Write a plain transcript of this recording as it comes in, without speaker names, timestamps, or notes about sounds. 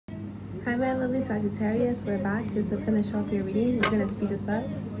Hi, my lovely Sagittarius. We're back just to finish off your reading. We're going to speed this up.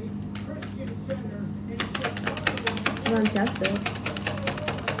 Come on, Justice.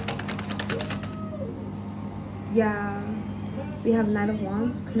 Yeah, we have Knight of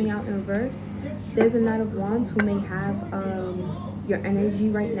Wands coming out in reverse. There's a Knight of Wands who may have your energy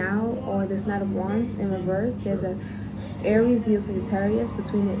right now, or this Knight of Wands in reverse. There's a Aries, Leo, Sagittarius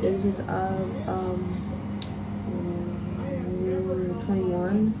between the ages of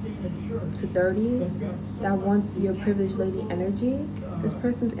 21 to 30 that wants your privileged lady energy. This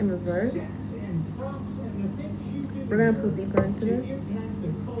person's in reverse. We're going to pull deeper into this.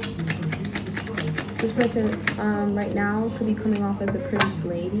 This person right now could be coming off as a privileged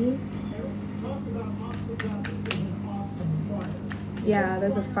lady. Yeah,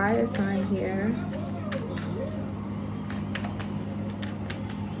 there's a fire sign here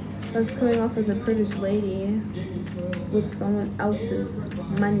that's coming off as a privileged lady with someone else's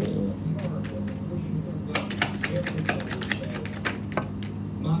money.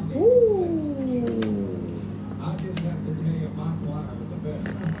 Ooh.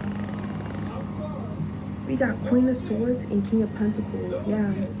 We got Queen of Swords and King of Pentacles.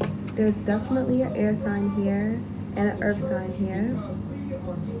 Yeah, there's definitely an air sign here and an earth sign here.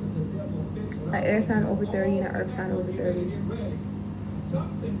 An air sign over 30 and an earth sign over 30.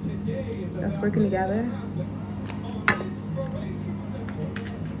 That's working together.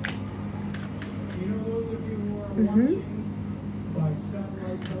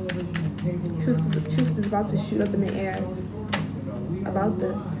 Truth is about to shoot up in the air about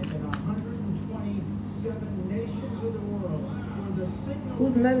this.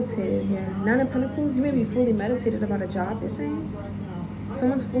 Who's meditated here? Nine of Pentacles, you may be fully meditated about a job, you're saying?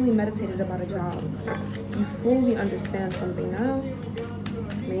 Someone's fully meditated about a job. You fully understand something now.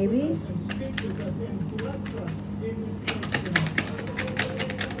 Maybe.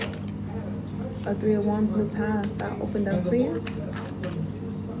 A Three of Wands, new path that opened up for you.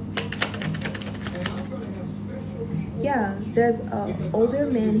 Yeah, there's an older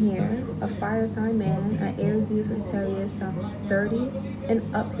man here, a fire sign man, an Aries, Leo, Sagittarius that's 30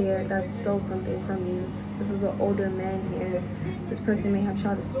 and up here that stole something from you. This is an older man here. This person may have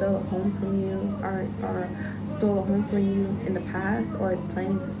tried to steal a home from you, or stole a home from you in the past, or is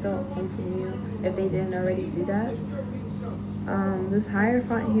planning to steal a home from you if they didn't already do that. This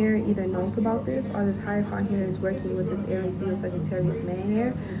Hierophant here either knows about this, or this Hierophant here is working with this Aries, Leo, Sagittarius man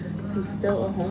here to steal a home